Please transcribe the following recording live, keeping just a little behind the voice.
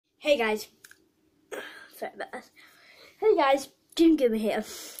Hey guys, sorry about that. Hey guys, Jim Gimmer here.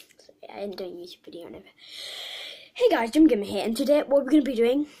 Sorry, I ain't doing a YouTube video never. Hey guys, Jim Gimmer here, and today what we're gonna be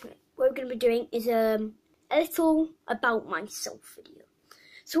doing is a little about myself video.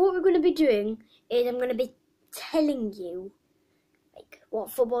 So what we're gonna be doing is I'm gonna be telling you like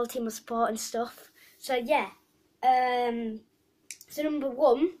what football team I support and stuff. So yeah, so number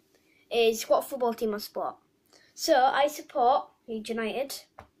one is what football team I support. So I support Leeds United.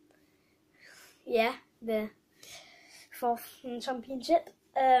 Yeah, the fourth in the championship.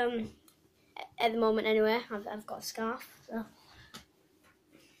 At the moment, anyway, I've got a scarf. So.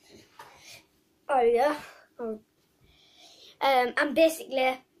 Oh yeah. And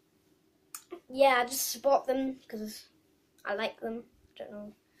basically, yeah, I just support them because I like them. I don't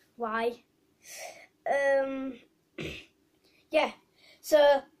know why. Yeah.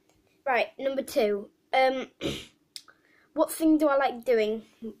 So, right, number two. What thing do I like doing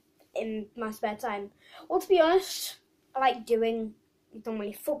in my spare time? Well, to be honest, I like doing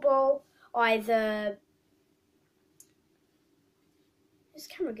normally football or either. Is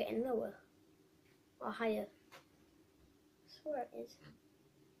the camera getting lower or higher? I swear it is.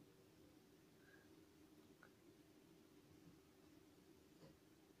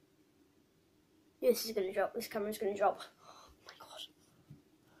 This is gonna drop. This camera's gonna drop. Oh my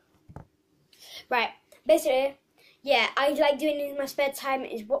god. Right. Basically, yeah, I like doing in my spare time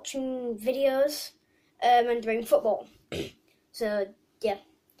is watching videos and doing football. So yeah,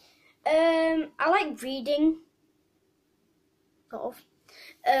 I like reading. Sort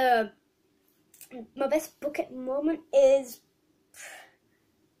of. My best book at the moment is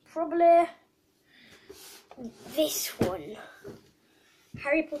probably this one,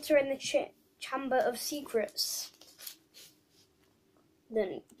 Harry Potter and the Chamber of Secrets.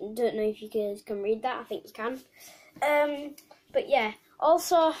 Don't know if you guys can read that. I think you can. But yeah,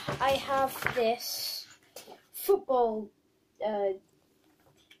 also I have this football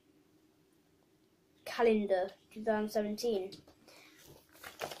calendar 2017.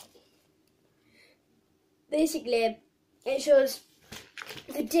 Basically, it shows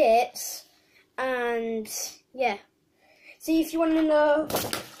the dates and yeah. See if you want to know.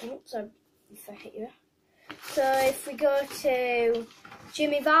 Oh, sorry if I hit you. So if we go to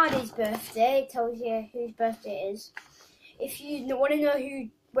Jimmy Vardy's birthday, it tells you whose birthday it is. If you want to know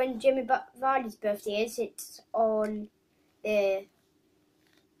when Jimmy Vardy's birthday is, it's on the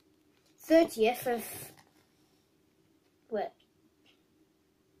 30th of...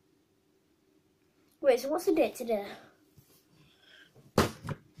 Wait, so what's the date today?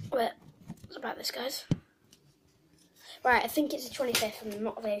 Wait, what's about this, guys? Right, I think it's the 25th, I'm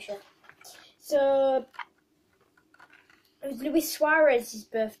not very sure. So... it was Luis Suarez's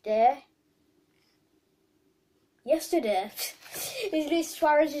birthday yesterday. It was Luis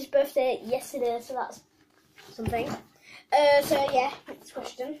Suarez's birthday yesterday, so that's something. So yeah, next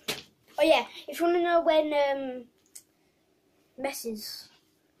question. Oh yeah, if you want to know when Messi's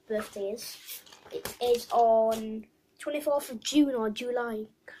birthday is, it is on 24th of June or July.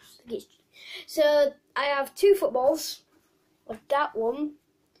 So I have two footballs. Of that one,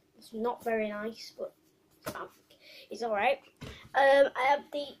 it's not very nice, but it's alright. I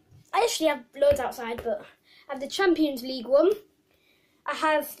actually have loads outside, but I have the Champions League one. I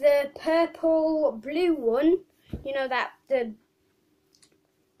have the purple blue one. You know that you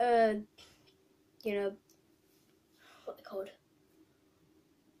know what they're called.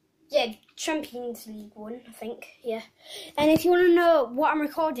 Yeah, Champions League one, I think. Yeah. And if you want to know what I'm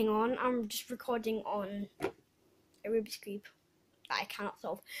recording on, I'm just recording on a Rubik's Cube that I cannot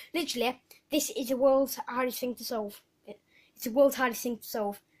solve. Literally, this is the world's hardest thing to solve. It's the world's hardest thing to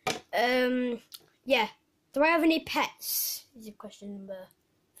solve. Yeah. Do I have any pets? Is a question number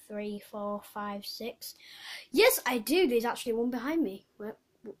 3, 4, 5, 6. Yes, I do. There's actually one behind me. There's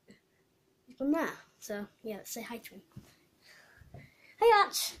one there. So yeah, let's say hi to him. Hi,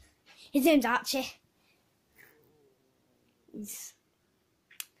 Arch. His name's Archie. He's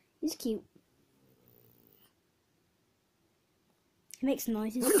cute. He makes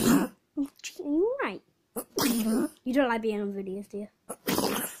noises. You right? You don't like being on videos, do you?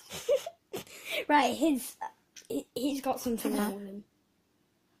 Right, he's got something wrong with him.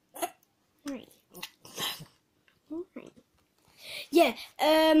 Right. Alright. Yeah,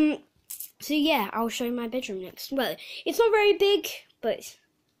 so yeah, I'll show you my bedroom next. Well, it's not very big, but it's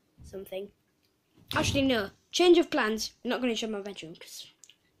something. Actually, no. Change of plans. I'm not going to show my bedroom because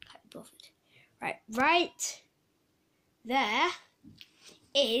I can't be bothered. Right there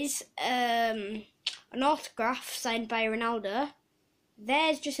is an autograph signed by Ronaldo.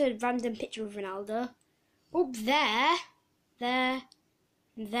 There's just a random picture of Ronaldo. Up there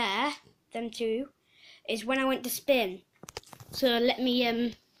there, them two, is when I went to Spain. So let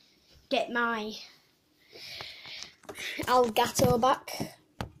me get my Elgato back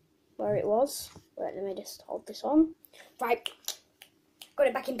where it was. Right, let me just hold this on. Right, got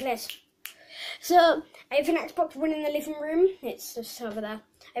it back in place. So I have an Xbox One in the living room. It's just over there.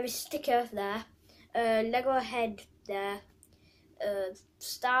 I have a sticker there, Lego head there,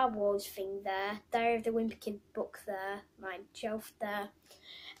 Star Wars thing there, Diary of the Wimpy Kid book there, my shelf there.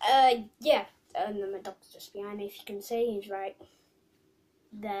 Yeah, and then my dog's just behind me. If you can see, he's right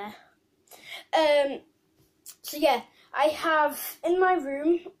there. So yeah, I have in my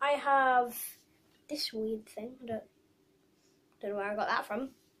room. I have this weird thing. I don't know where I got that from.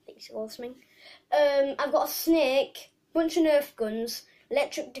 I think it's all something. I've got a snake, bunch of Nerf guns,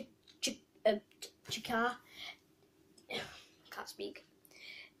 electric guitar. Can't speak.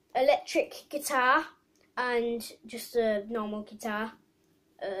 Electric guitar and just a normal guitar.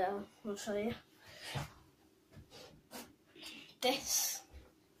 I'll show you. This.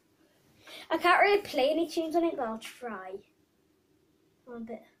 I can't really play any tunes on it, but I'll try. A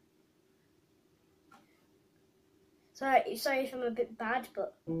bit. Sorry if I'm a bit bad,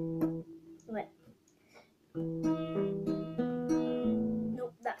 but wait.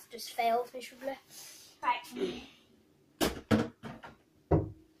 Nope, that's just failed miserably. Right.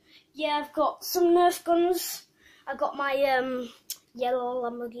 Yeah, I've got some Nerf guns. I've got my yellow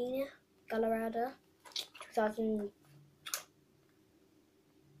Lamborghini Gallardo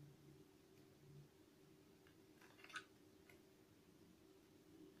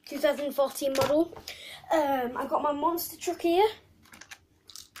 2014 model. I've got my monster truck here.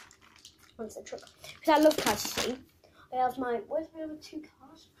 Monster truck. Because I love cars, you see. I have my, where's my other two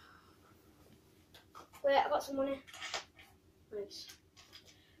cars? Wait, I got some money. Nice.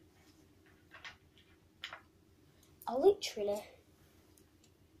 I literally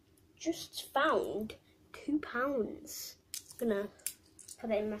just found £2. I'm gonna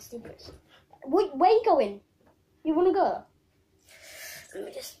put it in my sneakers. Where are you going? You wanna go? Let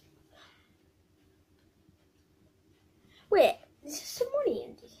me just... Wait, there's some money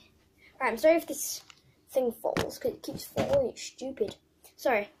in here. Right, I'm sorry if this thing falls, because it keeps falling, it's stupid.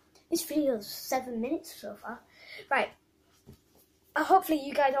 Sorry, this video is 7 minutes so far. Right, hopefully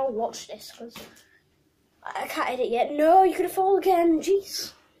you guys all watch this, because I can't edit yet. No, you're going to fall again,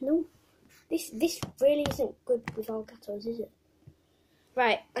 jeez. No, this really isn't good with Elgatos, is it?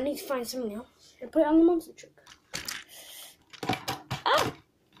 Right, I need to find something else. Should I put it on the monster truck? Ah!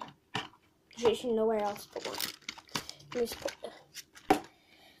 There's actually nowhere else but one. Let me just put the...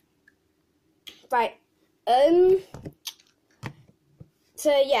 Right.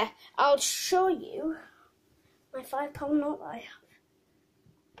 So yeah, I'll show you my £5 note that I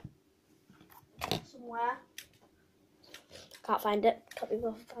have somewhere. Can't find it. Can't be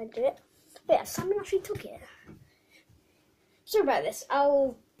bothered finding it. But yeah, Simon actually took it. Sorry about this.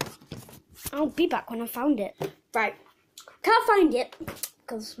 I'll be back when I found it. Right. Can't find it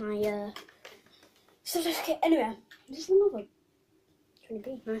because my certificate. Anyway, there's another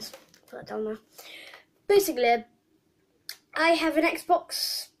 20p. Nice. Put that down there. Basically, I have an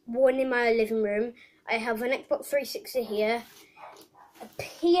Xbox One in my living room. I have an Xbox 360 here. A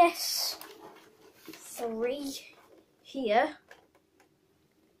PS3 here.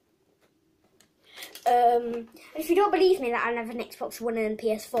 If you don't believe me that I have an Xbox One and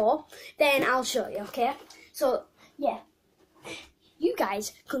PS4, then I'll show you, okay? So, yeah. You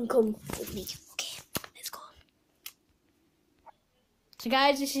guys can come with me. Okay, let's go. So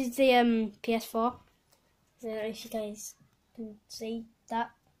guys, this is the PS4. I don't know if you guys can see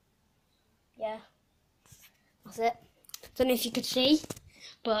that. Yeah. That's it. Don't know if you could see,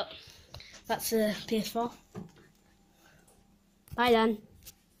 but that's the PS4. Bye then.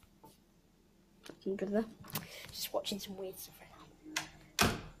 Brother. Just watching some weird stuff right now.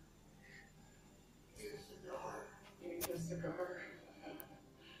 This is the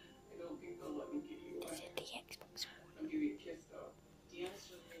Xbox One. I'll give you a kiss though. Deanna's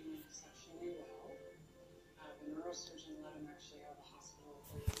just reading exceptionally well. The neurosurgeon let him actually out of the hospital.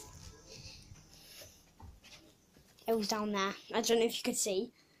 It was down there. I don't know if you could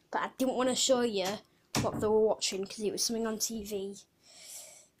see, but I didn't want to show you what they were watching because it was something on TV.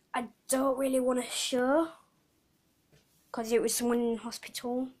 I don't really want to show because it was someone in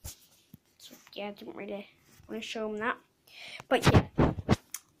hospital. So yeah, I didn't really want to show them that. But yeah,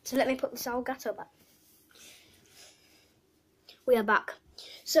 so let me put this Elgato back. We are back.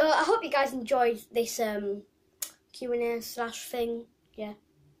 So I hope you guys enjoyed this Q&A / thing. Yeah.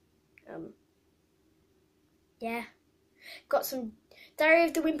 Yeah. Got some Diary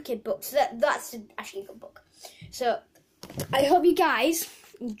of the Wimpy Kid books. That's actually a good book. So I hope you guys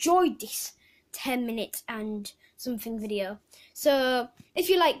enjoyed this 10-minute and something video. So if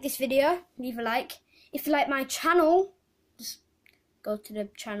you like this video, leave a like. If you like my channel, just go to the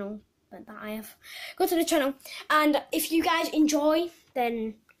channel that I have. Go to the channel, and if you guys enjoy,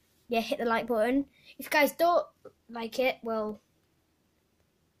 then yeah, hit the like button. If you guys don't like it, well,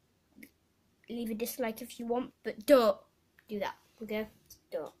 leave a dislike if you want, but don't do that, okay?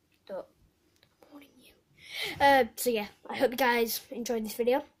 Don't. I'm warning you. So yeah, I hope you guys enjoyed this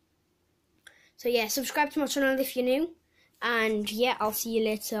video. So yeah, subscribe to my channel if you're new, and yeah, I'll see you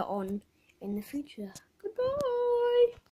later on in the future. Goodbye.